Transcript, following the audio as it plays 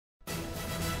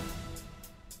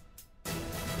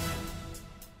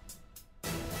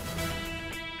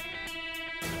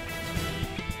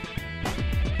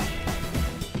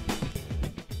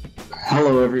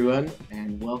Hello, everyone,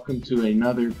 and welcome to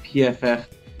another PFF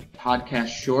podcast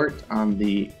short on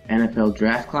the NFL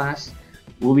draft class.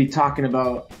 We'll be talking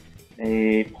about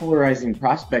a polarizing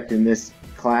prospect in this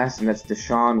class, and that's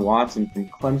Deshaun Watson from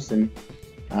Clemson.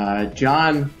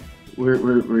 John,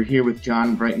 we're here with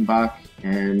John Breitenbach,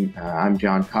 and I'm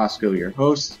John Costco, your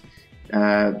host.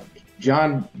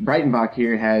 John Breitenbach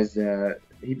here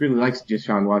he really likes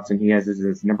Deshaun Watson. He has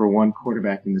his number one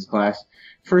quarterback in this class.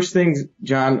 First things,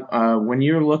 John, when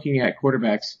you're looking at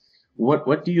quarterbacks,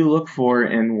 what do you look for,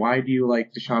 and why do you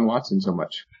like Deshaun Watson so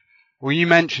much? Well, you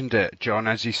mentioned it, John.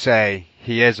 As you say,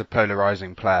 he is a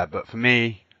polarizing player. But for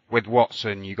me, with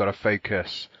Watson, you got to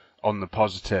focus on the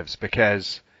positives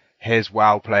because his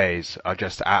wow plays are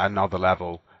just at another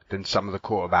level than some of the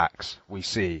quarterbacks we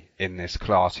see in this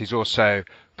class. He's also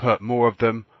put more of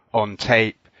them on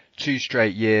tape. 2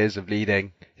 straight years of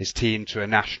leading his team to a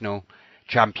national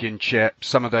championship.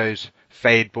 Some of those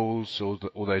fade balls or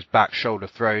those back shoulder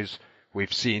throws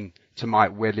we've seen to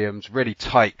Mike Williams, really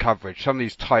tight coverage. Some of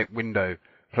these tight window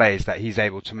plays that he's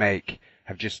able to make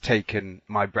have just taken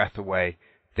my breath away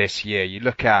this year. You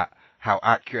look at how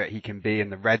accurate he can be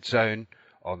in the red zone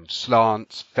on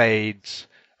slants, fades,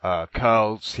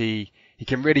 curls. He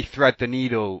can really thread the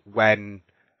needle when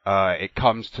it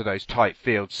comes to those tight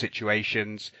field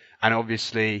situations. And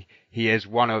obviously, he is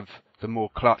one of the more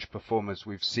clutch performers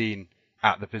we've seen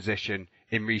at the position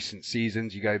in recent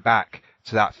seasons. You go back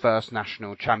to that first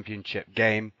national championship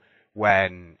game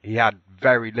when he had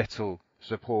very little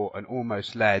support and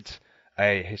almost led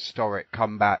a historic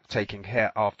comeback, taking hit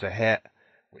after hit,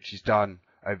 which he's done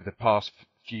over the past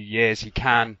few years. He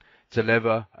can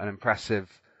deliver an impressive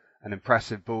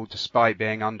ball despite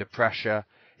being under pressure.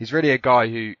 He's really a guy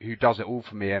who does it all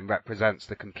for me and represents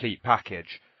the complete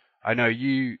package. I know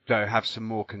you, though, have some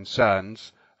more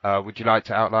concerns. Would you like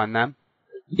to outline them?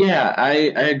 Yeah, I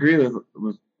agree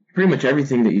with pretty much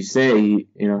everything that you say.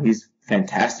 He's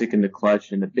fantastic in the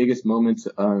clutch. In the biggest moments,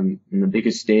 in the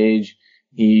biggest stage,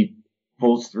 he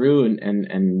pulls through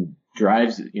and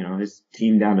drives, his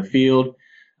team down the field,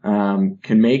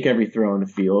 can make every throw in the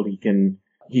field.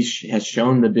 He has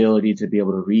shown the ability to be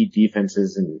able to read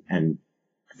defenses and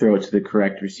throw it to the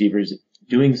correct receivers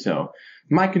doing so.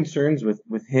 My concerns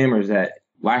with him is that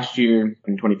last year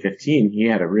in 2015, he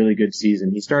had a really good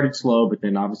season. He started slow, but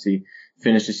then obviously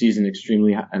finished the season on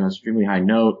an extremely high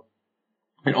note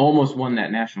and almost won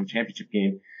that national championship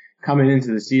game. Coming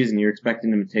into the season, you're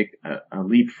expecting him to take a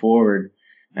leap forward,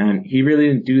 and he really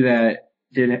didn't do that.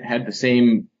 Had the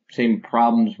same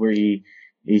problems where he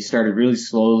started really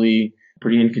slowly,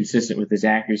 pretty inconsistent with his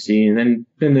accuracy, and then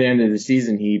the end of the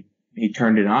season, he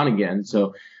turned it on again.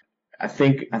 So I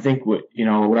think what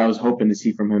I was hoping to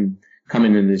see from him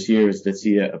coming in this year is to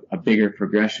see a bigger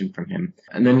progression from him.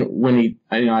 And then when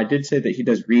I did say that he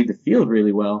does read the field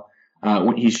really well.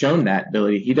 When he's shown that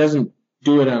ability, he doesn't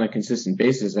do it on a consistent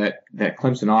basis. That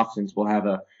Clemson offense will have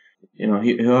he'll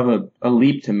have a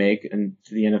leap to make and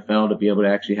to the NFL to be able to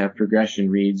actually have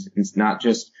progression reads. It's not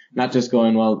just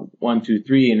going 1, 2,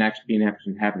 3 and actually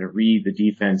having to read the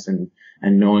defense and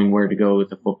knowing where to go with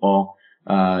the football.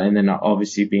 And then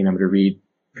obviously being able to read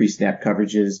pre-snap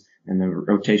coverages and the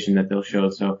rotation that they'll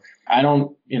show. So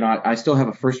I still have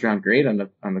a first round grade on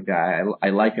the guy.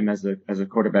 I like him as a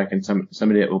quarterback and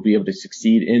somebody that will be able to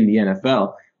succeed in the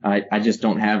NFL. I just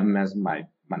don't have him as my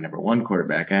number one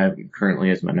quarterback. I have him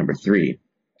currently as my number 3.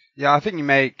 Yeah, I think you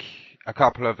make a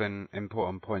couple of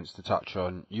important points to touch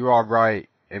on. You are right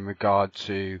in regard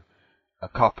to a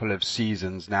couple of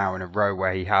seasons now in a row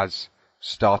where he has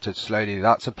started slowly.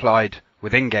 That's applied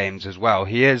within games as well.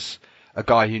 He is a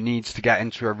guy who needs to get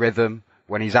into a rhythm.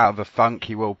 When he's out of a funk,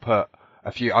 he will put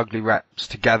a few ugly reps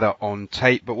together on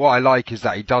tape. But what I like is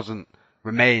that he doesn't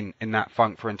remain in that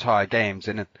funk for entire games.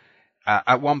 And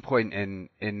at one point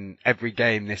in every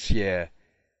game this year,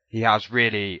 he has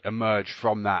really emerged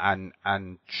from that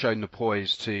and shown the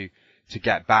poise to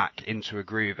get back into a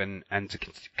groove and to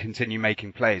continue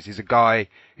making plays. He's a guy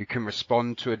who can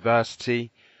respond to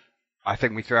adversity. I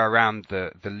think we throw around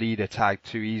the leader tag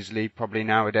too easily probably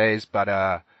nowadays, but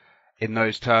in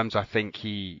those terms, I think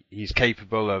he's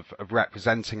capable of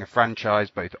representing a franchise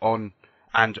both on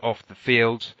and off the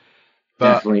field.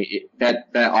 But definitely, that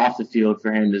off the field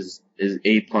for him is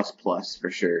A++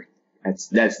 for sure.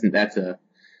 That's a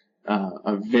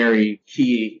very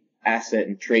key asset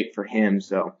and trait for him.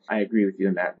 So I agree with you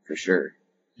on that for sure.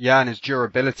 Yeah, and his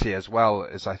durability as well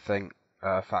is, I think,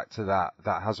 a factor that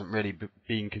hasn't really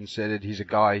been considered. He's a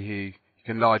guy who you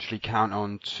can largely count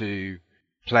on to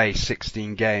play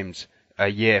 16 games a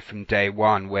year from day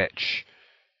one, which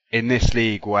in this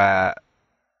league where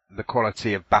the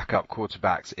quality of backup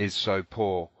quarterbacks is so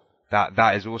poor,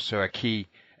 that is also a key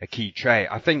trait.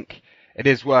 I think it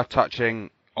is worth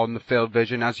touching on the field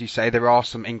vision. As you say, there are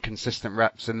some inconsistent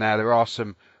reps in there. There are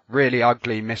some really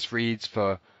ugly misreads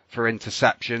for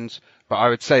interceptions, but I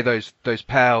would say those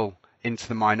pale into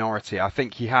the minority. I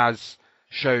think he has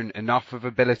shown enough of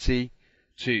ability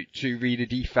to read a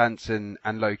defense and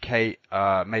locate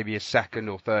maybe a second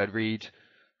or third read,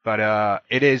 but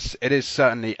it is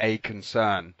certainly a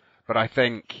concern. But I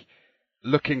think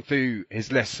looking through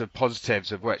his lists of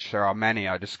positives, of which there are many,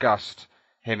 I discussed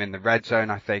him in the red zone.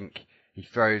 I think he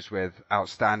throws with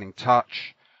outstanding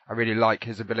touch. I really like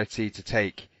his ability to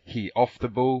take heat off the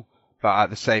ball, but at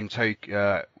the same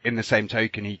in the same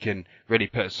token, he can really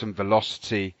put some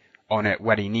velocity on it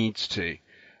when he needs to.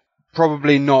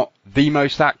 Probably not the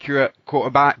most accurate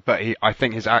quarterback, but I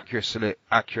think his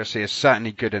accuracy is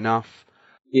certainly good enough.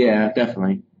 Yeah,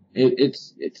 definitely.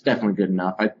 It's definitely good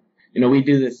enough. We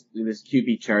do this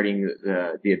QB charting,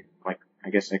 I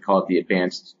guess I call it the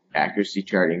advanced accuracy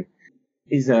charting.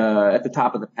 He's at the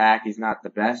top of the pack. He's not the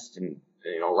best, and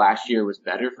last year was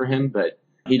better for him, but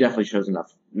he definitely shows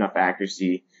enough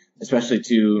accuracy, especially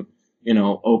to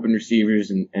open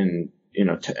receivers and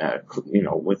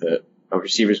with a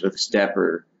receivers with a step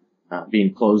or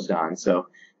being closed on. So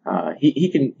he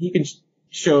can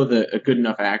show a good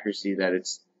enough accuracy that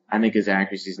I think his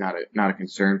accuracy is not a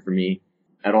concern for me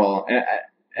at all.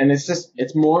 And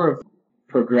it's more of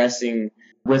progressing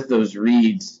with those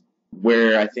reads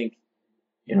where I think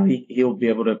he'll be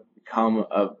able to become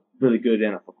a really good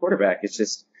NFL quarterback. It's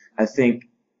just, I think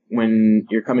when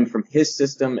you're coming from his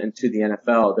system into the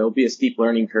NFL, there'll be a steep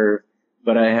learning curve,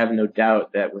 but I have no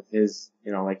doubt that with his,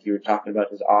 like you were talking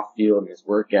about, his off field and his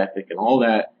work ethic and all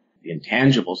that, the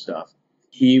intangible stuff,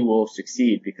 he will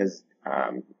succeed because,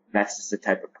 that's just the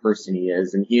type of person he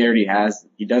is. And he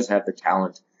does have the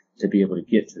talent to be able to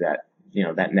get to that,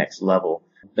 that next level.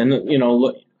 Then,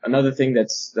 look, another thing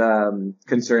that's,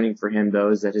 concerning for him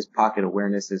though is that his pocket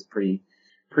awareness is pretty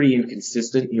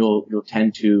inconsistent. He'll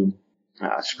tend to,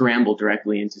 scramble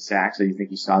directly into sacks. I think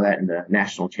you saw that in the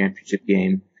national championship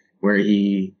game where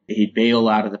he'd bail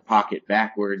out of the pocket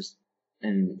backwards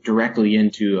and directly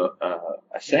into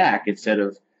a sack instead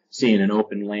of seeing an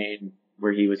open lane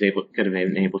where he could have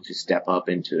been able to step up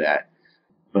into that.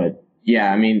 But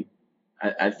yeah, I mean,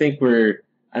 I think we're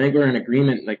in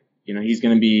agreement. Like, he's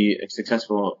going to be a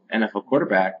successful NFL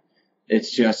quarterback.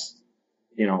 It's just,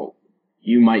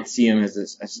 you might see him as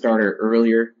a starter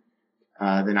earlier,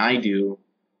 than I do.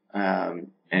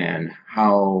 And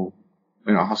how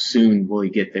soon will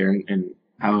he get there and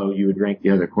how you would rank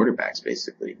the other quarterbacks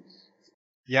basically.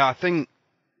 Yeah, I think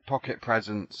pocket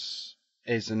presence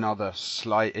is another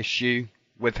slight issue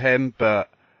with him, but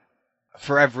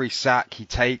for every sack he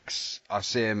takes, I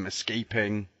see him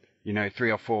escaping,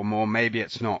 3 or 4 more. Maybe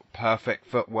it's not perfect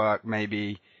footwork,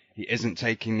 maybe he isn't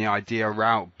taking the ideal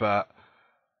route, but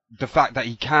the fact that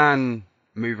he can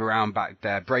move around back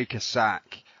there, break a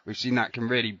sack, we've seen that can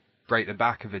really break the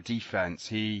back of a defense.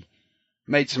 He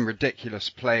made some ridiculous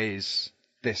plays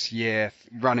this year,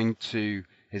 running to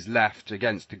his left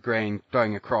against the grain,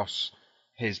 going across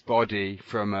his body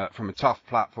from a tough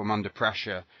platform under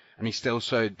pressure, and he still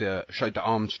showed the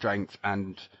arm strength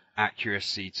and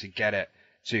accuracy to get it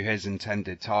to his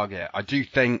intended target. I do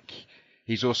think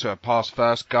he's also a pass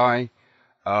first guy.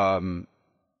 Some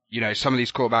of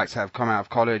these quarterbacks have come out of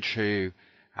college who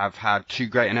have had too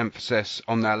great an emphasis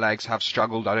on their legs, have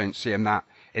struggled. I don't see him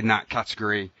in that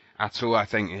category at all. I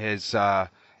think his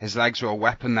legs are a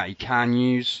weapon that he can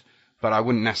use, but I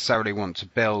wouldn't necessarily want to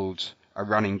build a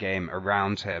running game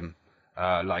around him,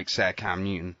 like say Cam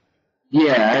Newton.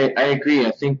 Yeah, I agree.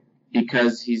 I think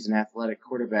because he's an athletic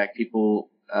quarterback, people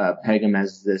peg him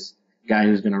as this guy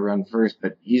who's going to run first,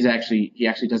 but he actually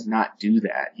does not do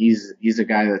that. He's a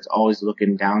guy that's always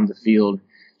looking down the field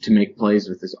to make plays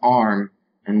with his arm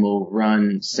and will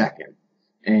run second.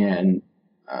 And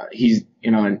he's,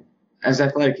 and as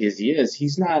athletic as he is,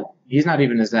 he's not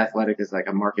even as athletic as like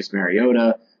a Marcus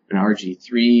Mariota, an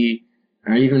RG3,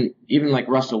 or even like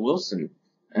Russell Wilson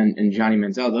and Johnny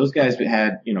Manziel. Those guys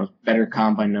had, better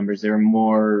combine numbers. They were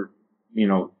more,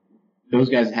 those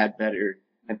guys had better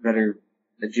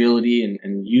agility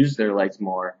and used their legs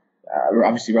more.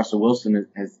 Obviously Russell Wilson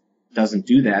doesn't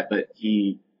do that, but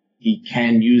he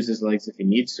can use his legs if he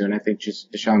needs to. And I think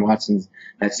just Deshaun Watson's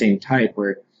that same type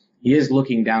where he is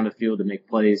looking down the field to make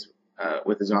plays,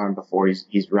 with his arm before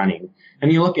he's running.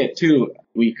 And you look at too,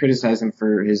 we criticize him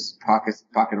for his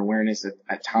pocket awareness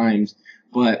at times,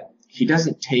 but he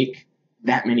doesn't take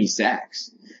that many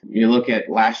sacks. You look at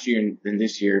last year and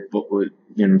this year,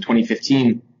 in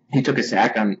 2015, he took a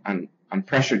sack on on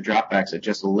pressured dropbacks at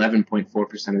just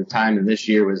 11.4% of the time, and this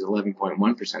year was 11.1%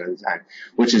 of the time,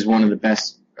 which is one of the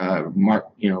best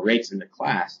rates in the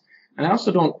class. And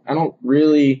I don't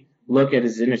really look at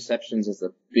his interceptions as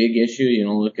a big issue.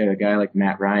 Look at a guy like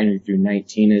Matt Ryan who threw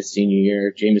 19 his senior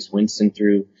year. Jameis Winston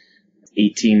threw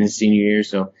 18 his senior year.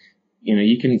 So,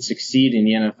 you can succeed in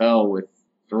the NFL with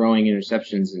throwing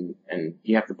interceptions, and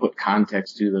you have to put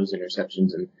context to those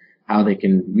interceptions and how they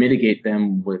can mitigate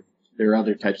them with their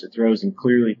other types of throws. And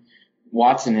clearly,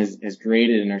 Watson has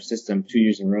graded in our system 2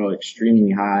 years in a row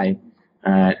extremely high,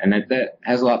 and that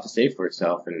has a lot to say for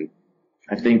itself. And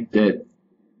I think that,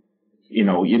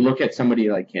 you look at somebody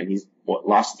like him, he's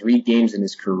lost 3 games in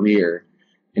his career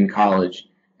in college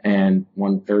and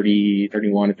won 30,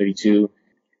 31, and 32.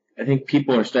 I think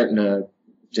people are starting to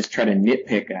just try to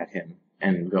nitpick at him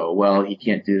and go, well, he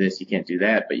can't do this, he can't do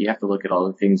that. But you have to look at all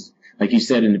the things, like you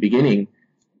said in the beginning,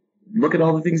 look at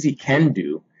all the things he can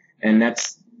do. And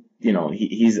that's,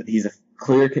 can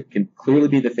clearly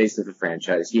be the face of the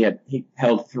franchise. He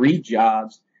held 3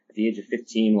 jobs at the age of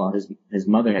 15 while his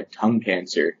mother had tongue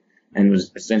cancer and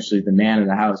was essentially the man of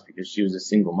the house because she was a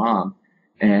single mom,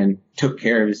 and took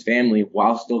care of his family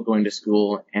while still going to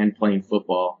school and playing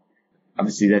football.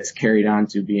 Obviously, that's carried on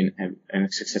to being a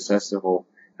successful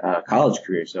college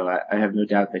career. So I have no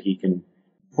doubt that he can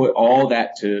put all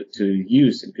that to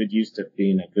use and good use to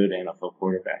being a good NFL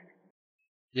quarterback.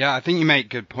 Yeah, I think you make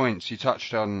good points. You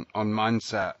touched on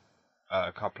mindset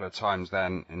a couple of times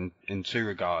then in 2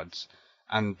 regards.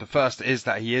 And the first is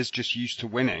that he is just used to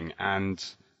winning, and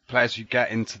players who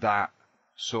get into that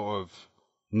sort of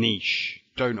niche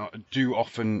do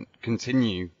often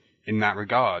continue in that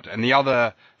regard. And the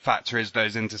other factor is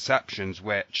those interceptions,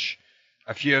 which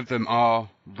a few of them are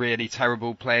really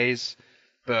terrible plays,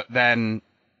 but then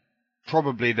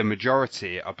probably the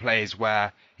majority are plays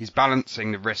where he's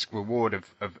balancing the risk reward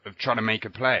of trying to make a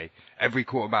play. Every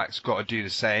quarterback's got to do the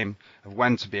same, of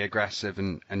when to be aggressive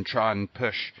and try and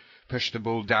push the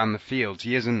ball down the field.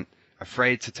 He isn't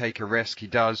afraid to take a risk. He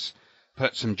does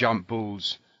put some jump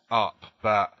balls up,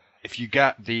 but if you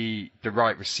get the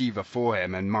right receiver for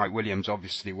him, and Mike Williams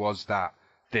obviously was that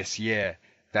this year,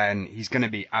 then he's going to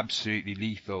be absolutely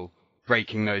lethal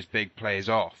breaking those big plays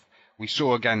off. We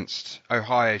saw against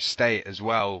Ohio State as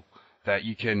well that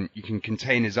you can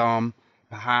contain his arm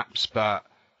perhaps, but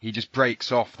he just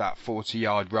breaks off that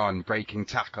 40-yard run, breaking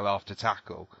tackle after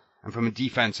tackle. And from a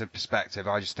defensive perspective,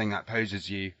 I just think that poses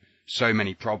you so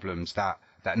many problems that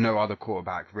no other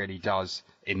quarterback really does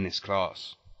in this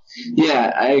class.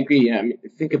 Yeah, I agree. I mean,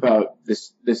 think about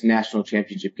this national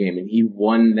championship game, and he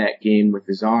won that game with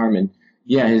his arm. And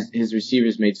yeah, his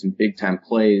receivers made some big time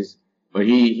plays, but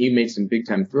he made some big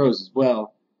time throws as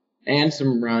well, and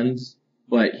some runs.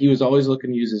 But he was always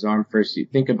looking to use his arm first. You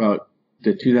think about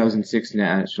the 2006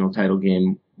 national title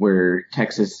game where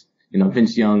Texas,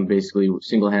 Vince Young basically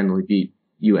single-handedly beat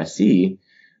USC,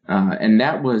 and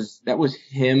that was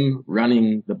him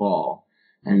running the ball,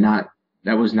 and that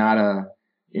was not a.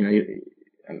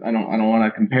 I don't want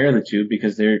to compare the two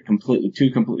because they're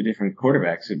two completely different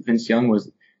quarterbacks. Vince Young was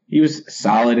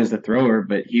solid as a thrower,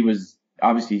 but he was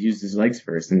obviously used his legs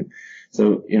first. And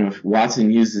so, if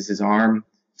Watson uses his arm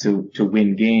to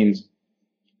win games.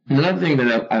 Another thing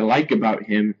that I like about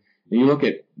him, when you look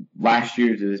at last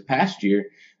year to this past year,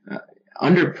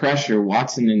 under pressure,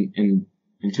 Watson in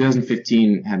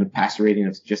 2015 had a passer rating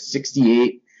of just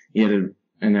 68. He had a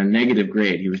negative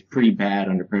grade. He was pretty bad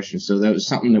under pressure. So that was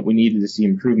something that we needed to see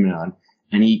improvement on.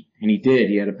 And he did.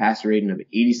 He had a passer rating of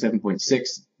 87.6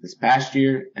 this past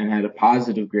year and had a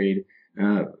positive grade,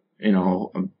 a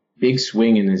big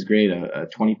swing in his grade, a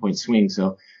 20-point swing.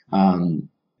 So,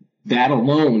 that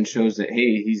alone shows that,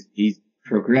 hey, he's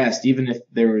progressed, even if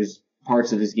there was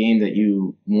parts of his game that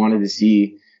you wanted to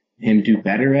see him do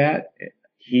better at.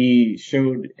 He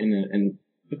showed in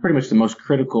pretty much the most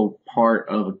critical part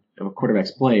of a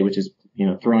quarterback's play, which is,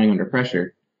 throwing under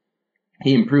pressure.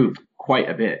 He improved quite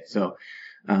a bit. So,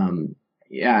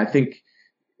 I think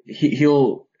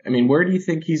he'll, where do you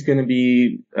think he's going to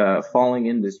be, falling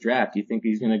in this draft? Do you think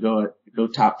he's going to go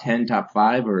top 10, top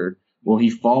 5, or will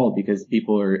he fall because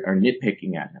people are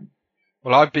nitpicking at him?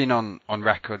 Well, I've been on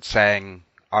record saying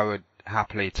I would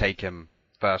happily take him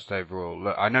first overall.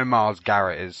 Look, I know Myles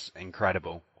Garrett is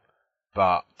incredible,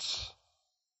 but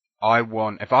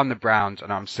if I'm the Browns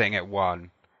and I'm sitting at 1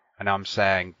 and I'm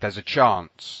saying there's a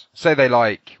chance, say they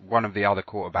like one of the other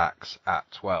quarterbacks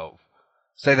at 12,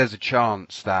 say there's a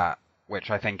chance that, which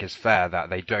I think is fair,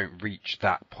 that they don't reach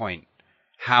that point,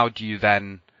 how do you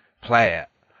then play it?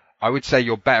 I would say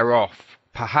you're better off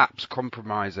perhaps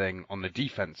compromising on the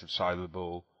defensive side of the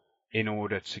ball in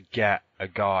order to get a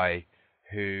guy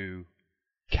who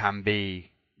can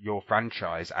be your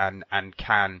franchise and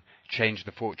can change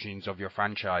the fortunes of your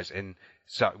franchise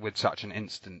with such an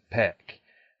instant pick.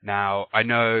 Now, I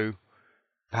know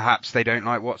perhaps they don't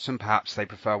like Watson, perhaps they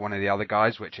prefer one of the other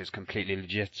guys, which is completely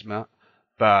legitimate.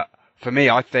 But for me,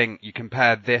 I think you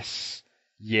compare this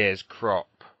year's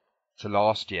crop to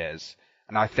last year's,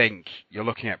 and I think you're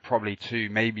looking at probably 2,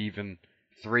 maybe even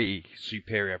 3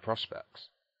 superior prospects.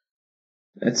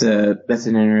 That's an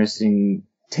interesting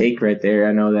take right there.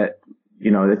 I know that,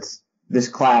 this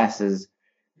class has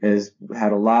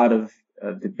had a lot of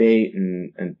debate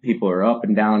and people are up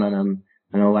and down on them.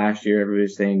 I know last year everybody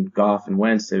was saying Goff and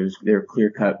Wentz, they were clear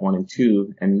cut 1 and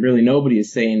 2, and really nobody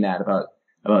is saying that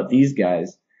about these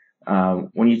guys.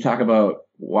 When you talk about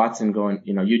Watson going,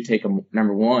 you take him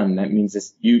number 1, that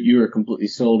means you are completely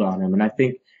sold on him. And I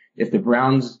think if the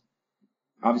Browns,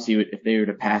 obviously, if they were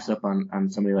to pass up on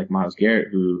somebody like Myles Garrett,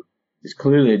 who is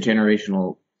clearly a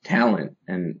generational talent,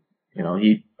 and,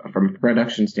 he, from a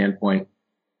production standpoint,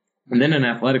 and then an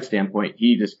athletic standpoint,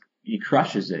 he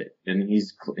crushes it, and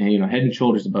he's, head and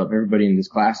shoulders above everybody in this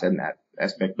class in that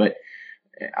aspect. But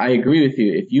I agree with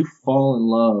you. If you fall in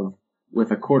love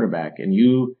with a quarterback and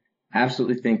you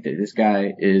absolutely think that this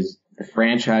guy is a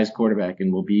franchise quarterback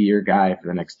and will be your guy for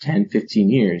the next 10, 15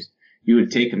 years, you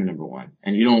would take him number 1.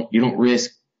 And you don't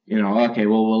risk, okay,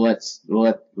 well,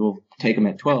 we'll take him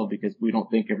at 12 because we don't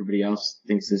think everybody else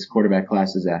thinks this quarterback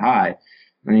class is that high.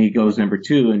 And he goes number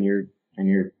 2 and you're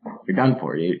done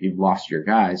for. You've lost your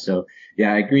guy. So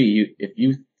yeah, I agree. If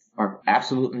you are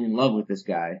absolutely in love with this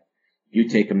guy, you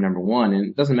take him number 1, and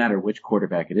it doesn't matter which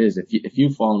quarterback it is. If you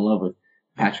fall in love with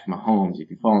Patrick Mahomes, if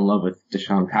you fall in love with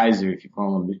Deshaun Kaiser, if you fall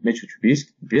in love with Mitchell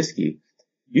Trubisky,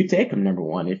 you take him number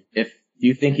 1. If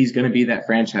you think he's going to be that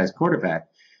franchise quarterback,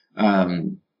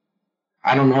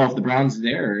 I don't know if the Browns are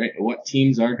there, right? What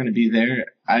teams are going to be there.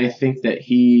 I think that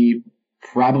he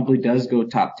probably does go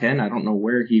top 10. I don't know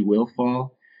where he will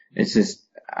fall. It's just,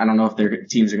 I don't know if their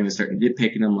teams are going to start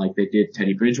nitpicking him like they did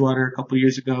Teddy Bridgewater a couple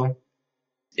years ago.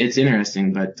 It's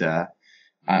interesting, but,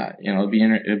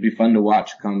 it'd be fun to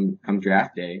watch come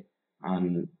draft day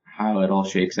on how it all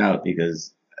shakes out,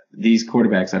 because these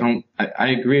quarterbacks, I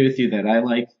agree with you that I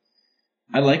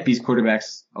like these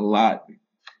quarterbacks a lot.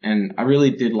 And I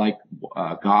really did like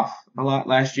Goff a lot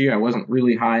last year. I wasn't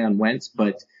really high on Wentz,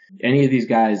 but any of these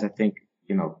guys, I think,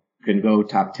 can go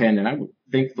top 10. And I would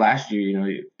think last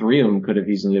year, 3 of them could have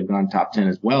easily have gone top 10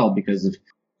 as well because of,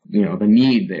 the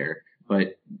need there.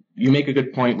 But you make a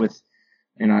good point with,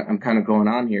 and I'm kind of going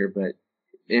on here, but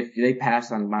if they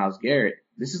pass on Myles Garrett,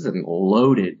 this is a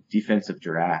loaded defensive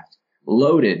draft.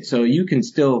 Loaded. So you can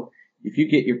still, if you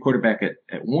get your quarterback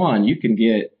at 1, you can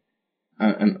get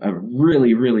a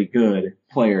really, really good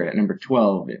player at number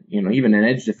 12, even an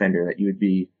edge defender that you would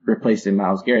be replacing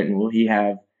Myles Garrett. And will he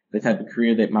have the type of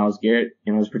career that Myles Garrett,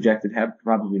 is projected to have?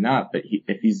 Probably not. But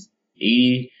if he's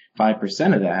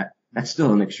 85% of that, that's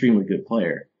still an extremely good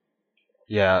player.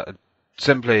 Yeah,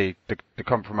 simply the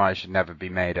compromise should never be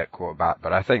made at quarterback,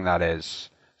 but I think that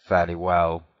is fairly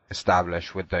well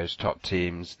established with those top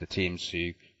teams, the teams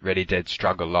who really did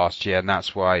struggle last year. And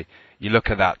that's why you look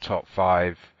at that top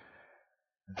 5,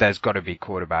 there's got to be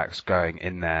quarterbacks going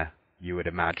in there, you would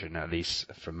imagine, at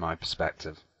least from my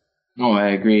perspective. Oh, I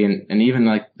agree. And even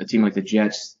like a team like the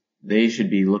Jets, they should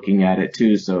be looking at it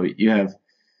too. So you have,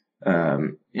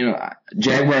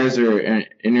 Jaguars are an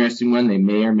interesting one. They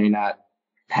may or may not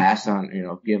pass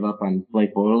on, give up on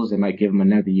Blake Bortles. They might give him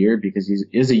another year because he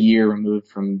is a year removed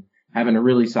from having a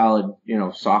really solid,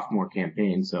 sophomore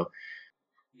campaign. So,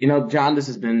 John, this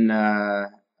has been a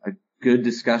good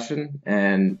discussion,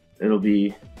 and it'll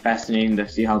be fascinating to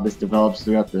see how this develops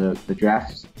throughout the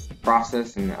draft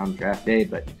process and on draft day.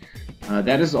 But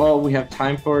that is all we have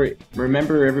time for.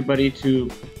 Remember, everybody, to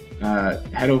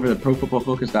head over to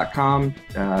profootballfocus.com,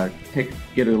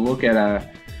 get a look at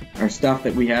our stuff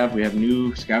that we have. We have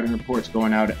new scouting reports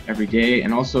going out every day,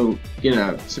 and also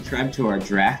subscribe to our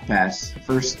draft pass.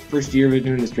 First year we're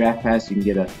doing this draft pass, you can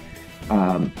get a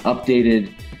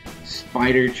updated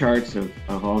spider charts of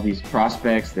all these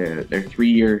prospects, their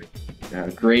 3-year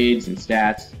grades and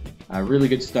stats. Really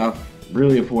good stuff,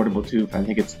 really affordable too. I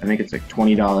think it's like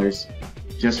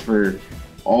 $20 just for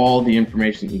all the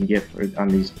information you can get on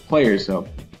these players. So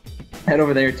head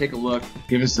over there, take a look,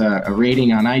 give us a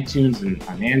rating on iTunes and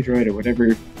on Android or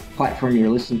whatever platform you're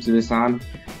listening to this on.